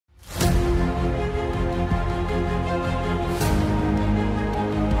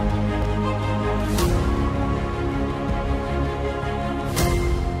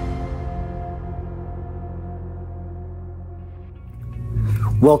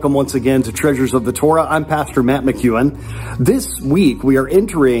Welcome once again to Treasures of the Torah. I'm Pastor Matt McKeown. This week we are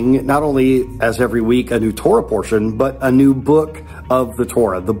entering, not only as every week, a new Torah portion, but a new book of the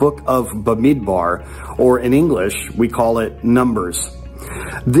Torah, the book of Bamidbar, or in English, we call it Numbers.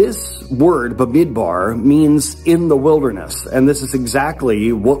 This word, Bamidbar, means in the wilderness, and this is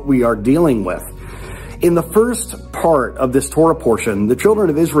exactly what we are dealing with. In the first part of this Torah portion, the children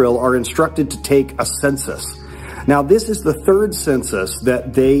of Israel are instructed to take a census. Now, this is the third census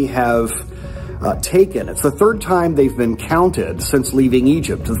that they have taken. It's the third time they've been counted since leaving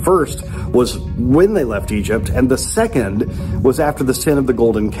Egypt. The first was when they left Egypt, and the second was after the sin of the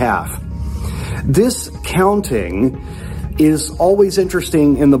golden calf. This counting is always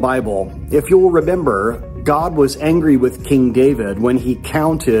interesting in the Bible. If you'll remember, God was angry with King David when he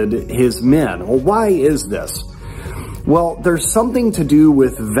counted his men. Well, why is this? Well, there's something to do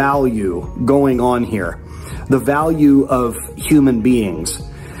with value going on here. The value of human beings.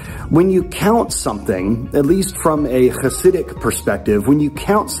 When you count something, at least from a Hasidic perspective, when you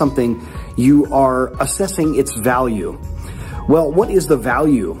count something, you are assessing its value. Well, what is the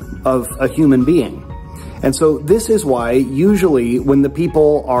value of a human being? And so this is why usually when the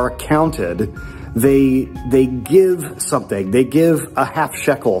people are counted, they give something. They give a half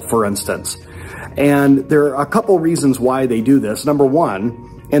shekel, for instance. And there are a couple reasons why they do this. Number one,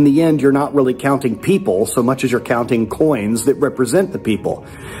 in the end, you're not really counting people so much as you're counting coins that represent the people.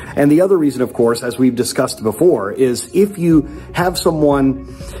 And the other reason, of course, as we've discussed before, is if you have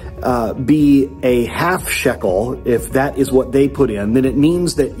someone be a half shekel, if that is what they put in, then it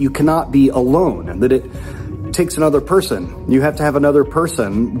means that you cannot be alone, and that it takes another person. You have to have another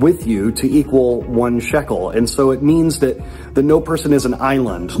person with you to equal 1 shekel. And so it means that no person is an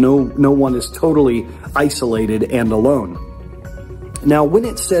island. No one is totally isolated and alone. Now, when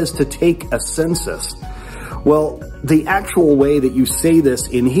it says to take a census, well, the actual way that you say this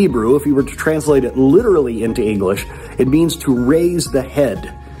in Hebrew, if you were to translate it literally into English, it means to raise the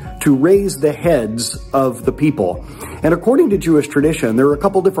head, to raise the heads of the people. And according to Jewish tradition, there are a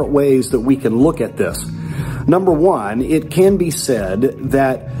couple different ways that we can look at this. Number one, it can be said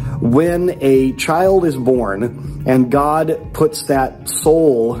that when a child is born and God puts that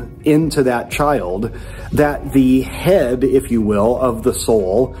soul into that child, that the head, if you will, of the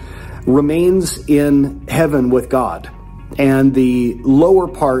soul remains in heaven with God. And the lower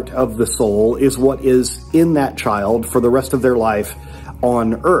part of the soul is what is in that child for the rest of their life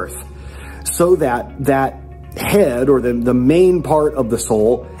on earth. So that head, or the main part of the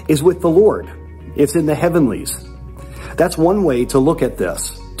soul, is with the Lord. It's in the heavenlies. That's one way to look at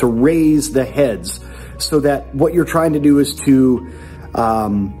this, to raise the heads, so that what you're trying to do is to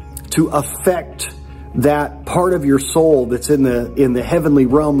affect that part of your soul that's in the heavenly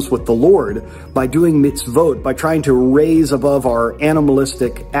realms with the Lord by doing mitzvot, by trying to raise above our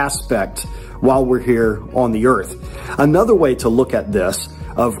animalistic aspect while we're here on the earth. Another way to look at this,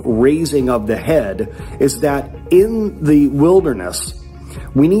 of raising of the head, is that in the wilderness,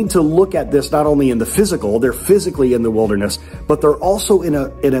 we need to look at this not only in the physical, they're physically in the wilderness, but they're also in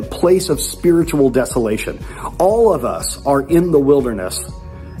a place of spiritual desolation. All of us are in the wilderness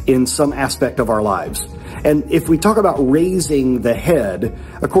in some aspect of our lives. And if we talk about raising the head,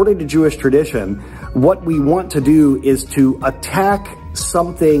 according to Jewish tradition, what we want to do is to attack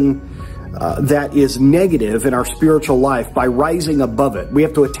something that is negative in our spiritual life by rising above it. We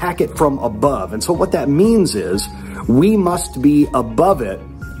have to attack it from above. And so what that means is we must be above it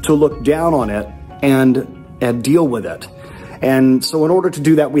to look down on it and deal with it. And so in order to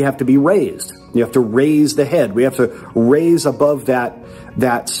do that, we have to be raised. You have to raise the head. We have to raise above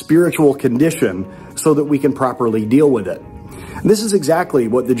that spiritual condition so that we can properly deal with it. And this is exactly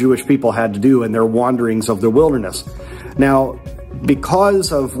what the Jewish people had to do in their wanderings of the wilderness. Now,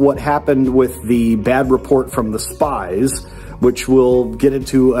 because of what happened with the bad report from the spies, which we'll get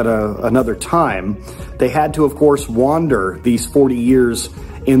into at another time, they had to, of course, wander these 40 years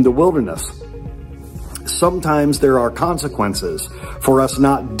in the wilderness. Sometimes there are consequences for us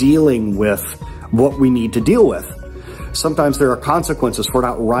not dealing with what we need to deal with. Sometimes there are consequences for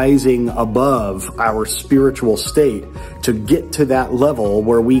not rising above our spiritual state to get to that level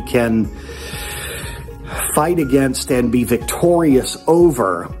where we can fight against and be victorious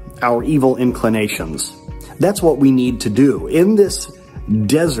over our evil inclinations. That's what we need to do. In this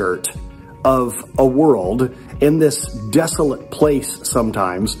desert of a world, in this desolate place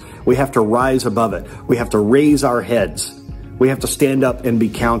sometimes, we have to rise above it. We have to raise our heads. We have to stand up and be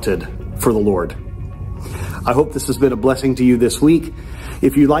counted for the Lord. I hope this has been a blessing to you this week.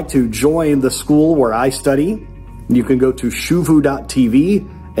 If you'd like to join the school where I study, you can go to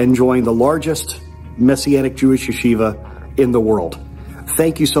shuvu.tv and join the largest Messianic Jewish yeshiva in the world.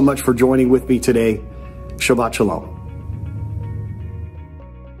 thank you so much for joining with me today. Shabbat Shalom.